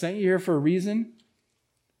 Paul, I sent you here for a reason.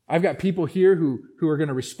 I've got people here who are going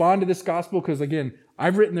to respond to this gospel because, again,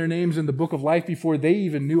 I've written their names in the book of life before they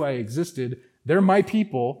even knew I existed. They're my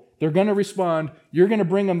people. They're going to respond. You're going to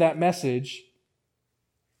bring them that message.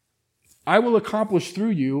 I will accomplish through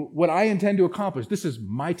you what I intend to accomplish. This is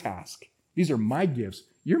my task. These are my gifts.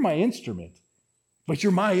 You're my instrument. But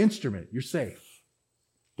you're my instrument. You're safe.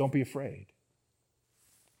 Don't be afraid.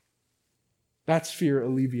 That's fear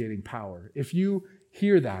alleviating power. If you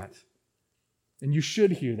hear that, and you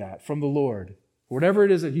should hear that from the Lord, whatever it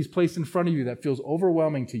is that He's placed in front of you that feels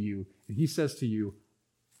overwhelming to you, and He says to you,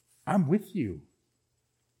 I'm with you.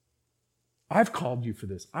 I've called you for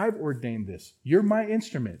this. I've ordained this. You're my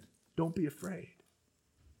instrument. Don't be afraid.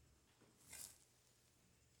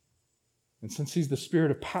 And since He's the Spirit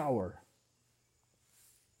of power,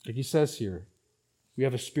 like He says here, we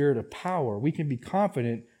have a spirit of power. We can be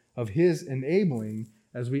confident of His enabling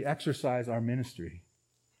as we exercise our ministry.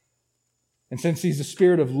 And since He's the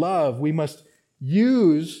Spirit of love, we must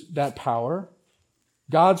use that power,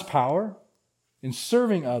 God's power, in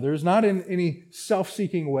serving others, not in any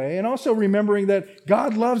self-seeking way, and also remembering that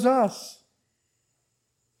God loves us.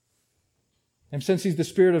 And since He's the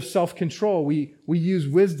Spirit of self-control, we use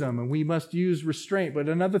wisdom and we must use restraint. But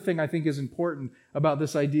another thing I think is important about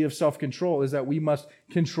this idea of self-control is that we must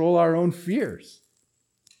control our own fears.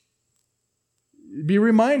 Be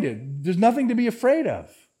reminded, there's nothing to be afraid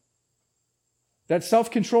of. That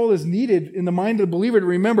self-control is needed in the mind of the believer to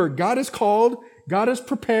remember God is called, God is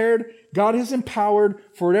prepared, God is empowered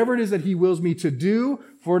for whatever it is that He wills me to do,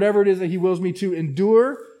 for whatever it is that He wills me to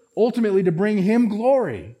endure, ultimately to bring Him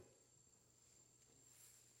glory.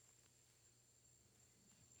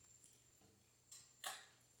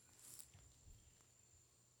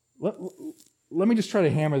 Let me just try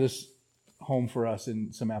to hammer this home for us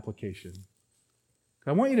in some application.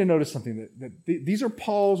 I want you to notice something, that these are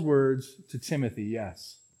Paul's words to Timothy,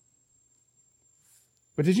 yes.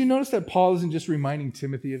 But did you notice that Paul isn't just reminding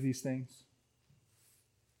Timothy of these things?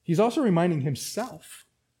 He's also reminding himself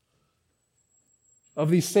of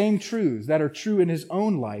these same truths that are true in his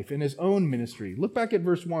own life, in his own ministry. Look back at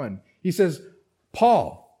verse 1. He says,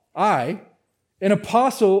 Paul, I, an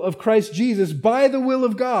apostle of Christ Jesus, by the will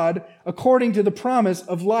of God, according to the promise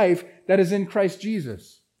of life that is in Christ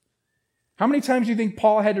Jesus. How many times do you think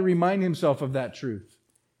Paul had to remind himself of that truth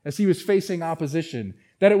as he was facing opposition?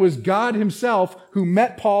 That it was God Himself who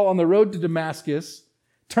met Paul on the road to Damascus,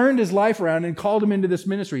 turned his life around, and called him into this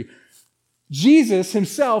ministry. Jesus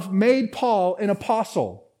Himself made Paul an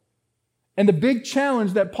apostle. And the big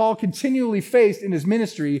challenge that Paul continually faced in his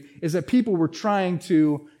ministry is that people were trying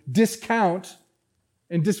to discount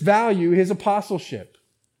and disvalue his apostleship.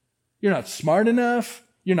 You're not smart enough.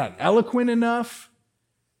 You're not eloquent enough.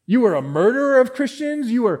 You were a murderer of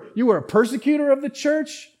Christians. You were a persecutor of the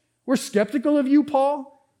church. We're skeptical of you, Paul.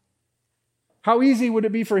 How easy would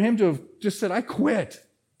it be for him to have just said, I quit?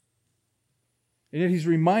 And yet he's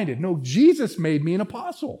reminded, no, Jesus made me an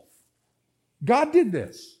apostle. God did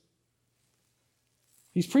this.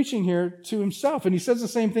 He's preaching here to himself. And he says the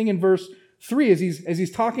same thing in verse 3 as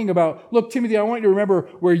he's talking about, look, Timothy, I want you to remember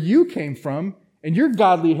where you came from and your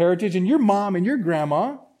godly heritage and your mom and your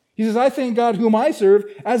grandma. He says, I thank God whom I serve,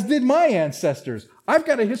 as did my ancestors. I've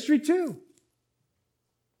got a history too.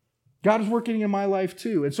 God is working in my life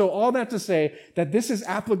too. And so all that to say that this is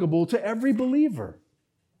applicable to every believer.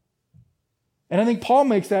 And I think Paul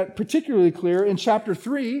makes that particularly clear in chapter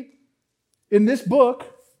 3 in this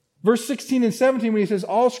book, verse 16 and 17, when he says,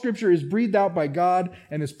 all Scripture is breathed out by God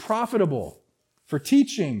and is profitable for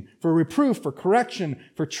teaching, for reproof, for correction,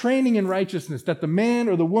 for training in righteousness, that the man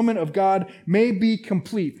or the woman of God may be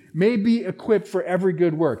complete, may be equipped for every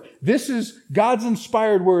good work. This is God's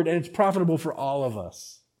inspired word, and it's profitable for all of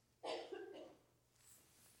us.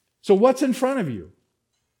 So what's in front of you?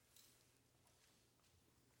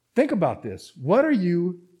 Think about this. What are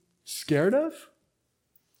you scared of?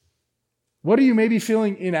 What are you maybe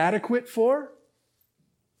feeling inadequate for?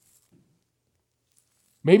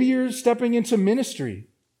 Maybe you're stepping into ministry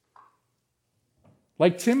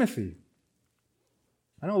like Timothy.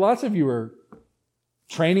 I know lots of you are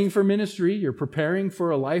training for ministry. You're preparing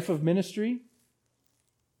for a life of ministry.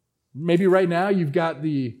 Maybe right now you've got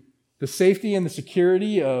the safety and the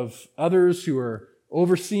security of others who are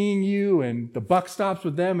overseeing you, and the buck stops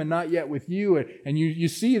with them and not yet with you. And you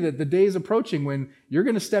see that the day is approaching when you're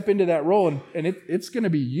going to step into that role, and it's going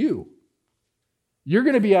to be you. You're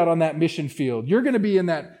going to be out on that mission field. You're going to be in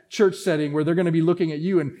that church setting where they're going to be looking at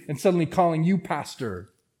you and suddenly calling you pastor.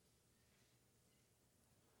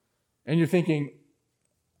 And you're thinking,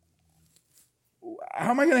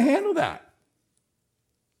 how am I going to handle that?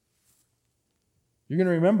 You're going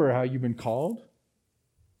to remember how you've been called.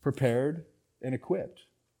 prepared, and equipped.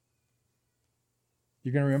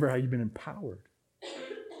 You're going to remember how you've been empowered.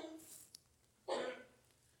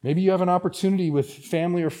 Maybe you have an opportunity with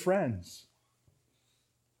family or friends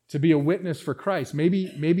to be a witness for Christ.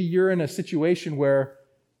 Maybe you're in a situation where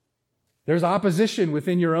there's opposition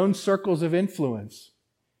within your own circles of influence.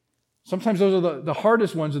 Sometimes those are the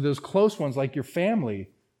hardest ones, or those close ones, like your family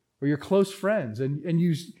or your close friends. And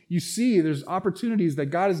you see there's opportunities that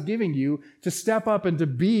God is giving you to step up and to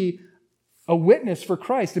be a witness for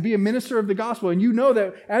Christ, to be a minister of the gospel. And you know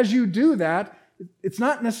that as you do that, it's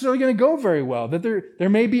not necessarily going to go very well, that there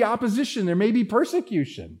may be opposition, there may be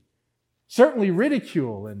persecution, certainly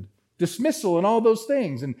ridicule and dismissal and all those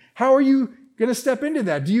things. And how are you going to step into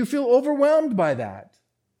that? Do you feel overwhelmed by that?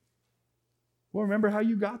 Well, remember how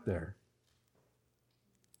you got there.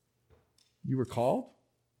 You were called,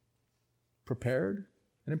 prepared,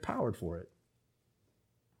 and empowered for it.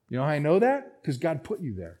 You know how I know that? Because God put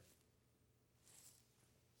you there.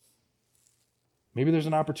 Maybe there's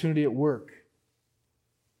an opportunity at work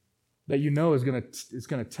that you know is going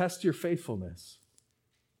to test your faithfulness.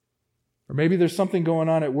 Or maybe there's something going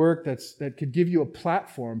on at work that could give you a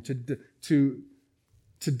platform to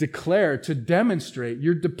declare, to demonstrate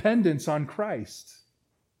your dependence on Christ.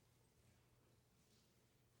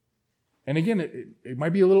 And again, it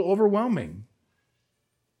might be a little overwhelming.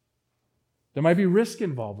 There might be risk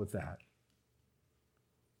involved with that.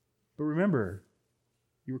 But remember,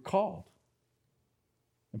 you were called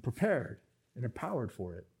and prepared and empowered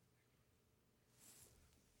for it.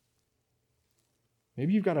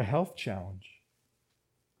 Maybe you've got a health challenge.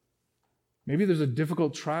 Maybe there's a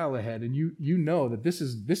difficult trial ahead, and you know that this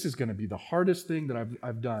is going to be the hardest thing that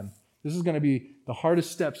I've done. This is going to be the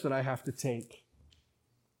hardest steps that I have to take.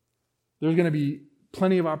 There's going to be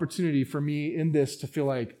plenty of opportunity for me in this to feel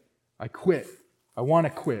like I quit. I want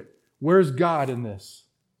to quit. Where's God in this?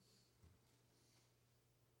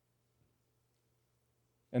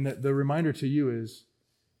 And the reminder to you is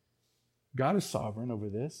God is sovereign over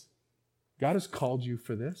this. God has called you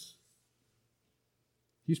for this.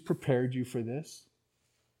 He's prepared you for this.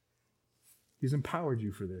 He's empowered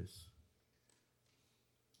you for this.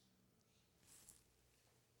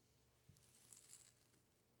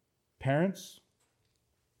 Parents,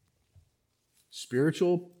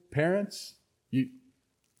 spiritual parents, you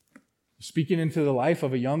speaking into the life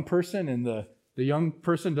of a young person, and the young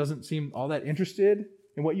person doesn't seem all that interested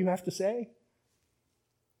in what you have to say.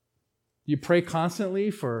 You pray constantly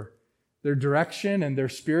for their direction and their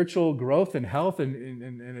spiritual growth and health,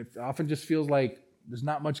 and it often just feels like there's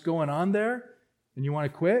not much going on there, and you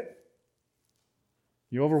want to quit.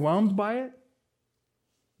 You're overwhelmed by it.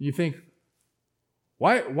 You think,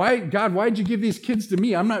 why, God, why'd you give these kids to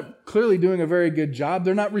me? I'm not clearly doing a very good job.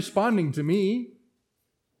 They're not responding to me.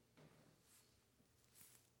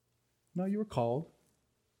 No, you were called.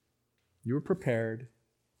 You were prepared.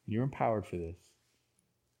 You were empowered for this.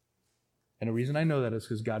 And the reason I know that is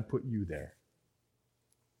because God put you there.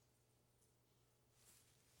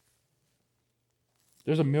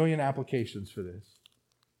 There's a million applications for this.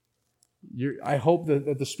 I hope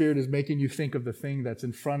that the Spirit is making you think of the thing that's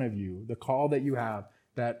in front of you, the call that you have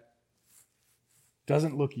that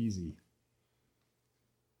doesn't look easy.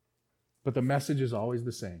 But the message is always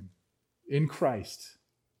the same. In Christ,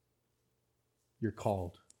 you're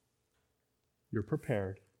called, you're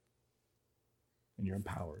prepared, and you're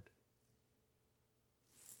empowered.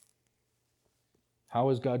 How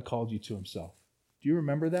has God called you to himself? Do you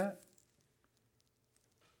remember that?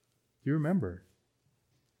 Do you remember?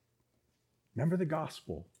 Remember the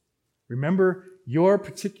gospel. Remember your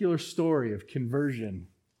particular story of conversion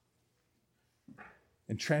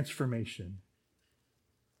and transformation.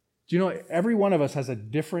 Do you know every one of us has a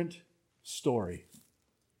different story?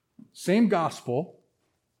 Same gospel,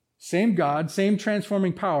 same God, same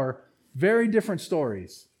transforming power, very different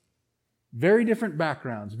stories. Very different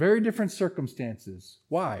backgrounds, very different circumstances.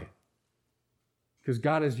 Why? Because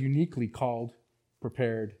God has uniquely called,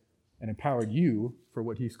 prepared, and empowered you for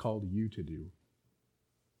what he's called you to do.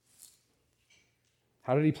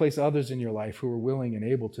 How did he place others in your life who are willing and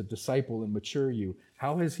able to disciple and mature you?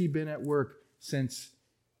 How has he been at work since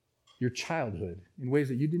your childhood in ways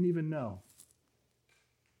that you didn't even know?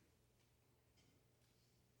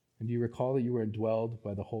 And do you recall that you were indwelled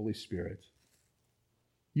by the Holy Spirit?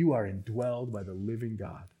 You are indwelled by the living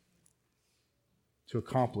God to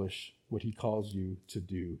accomplish what he calls you to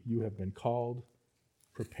do. You have been called,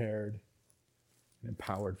 prepared, and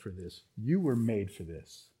empowered for this. You were made for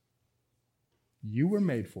this. You were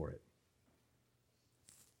made for it.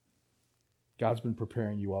 God's been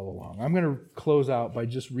preparing you all along. I'm going to close out by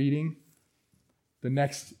just reading the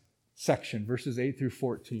next section, verses 8 through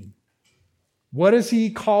 14. What has he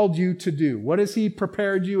called you to do? What has he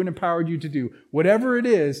prepared you and empowered you to do? Whatever it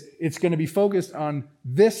is, it's going to be focused on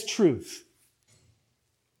this truth.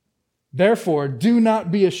 Therefore, do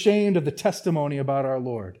not be ashamed of the testimony about our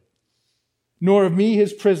Lord, nor of me,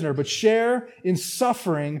 his prisoner, but share in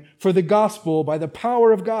suffering for the gospel by the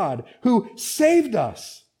power of God, who saved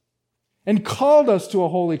us and called us to a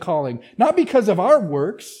holy calling, not because of our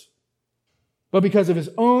works, but because of his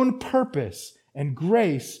own purpose and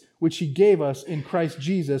grace, which he gave us in Christ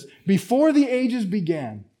Jesus before the ages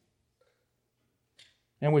began,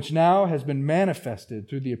 and which now has been manifested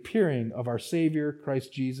through the appearing of our Savior,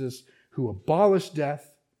 Christ Jesus, who abolished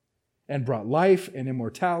death and brought life and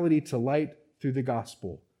immortality to light through the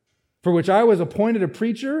gospel, for which I was appointed a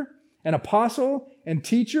preacher, an apostle, and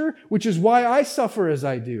teacher, which is why I suffer as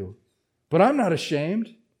I do. But I'm not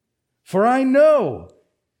ashamed, for I know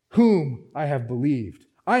whom I have believed.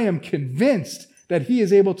 I am convinced that he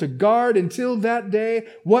is able to guard until that day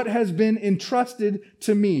what has been entrusted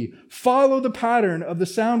to me. Follow the pattern of the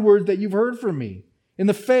sound words that you've heard from me in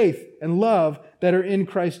the faith and love that are in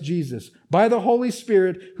Christ Jesus. By the Holy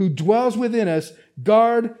Spirit who dwells within us,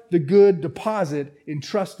 guard the good deposit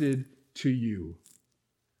entrusted to you.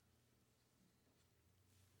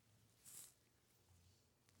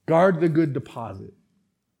 Guard the good deposit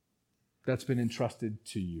that's been entrusted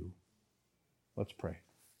to you. Let's pray.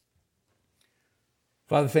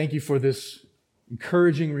 Father, thank you for this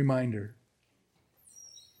encouraging reminder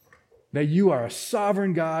that you are a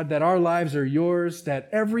sovereign God, that our lives are yours, that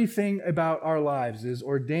everything about our lives is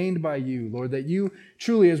ordained by you, Lord, that you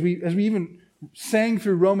truly, as we even sang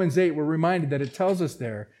through Romans 8, we're reminded that it tells us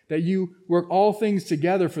there that you work all things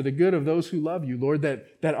together for the good of those who love you, Lord,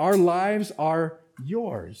 that our lives are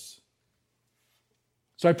yours.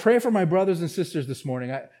 So I pray for my brothers and sisters this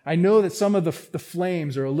morning. I know that some of the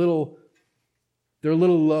flames are a little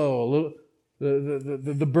low,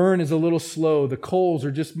 the burn is a little slow. The coals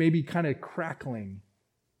are just maybe kind of crackling.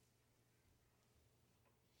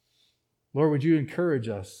 Lord, would you encourage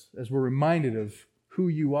us as we're reminded of who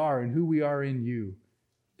you are and who we are in you,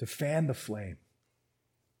 to fan the flame,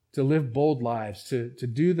 to live bold lives, to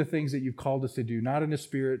do the things that you've called us to do, not in a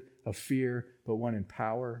spirit of fear, but one in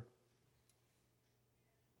power,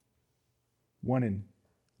 one in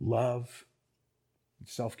love and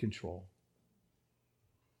self-control.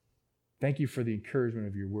 Thank you for the encouragement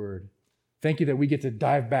of your word. Thank you that we get to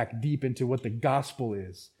dive back deep into what the gospel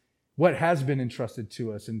is, what has been entrusted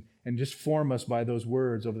to us, and just form us by those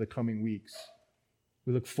words over the coming weeks.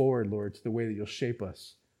 We look forward, Lord, to the way that you'll shape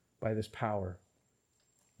us by this power,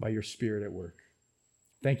 by your Spirit at work.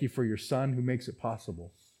 Thank you for your Son who makes it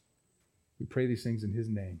possible. We pray these things in his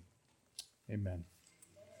name. Amen.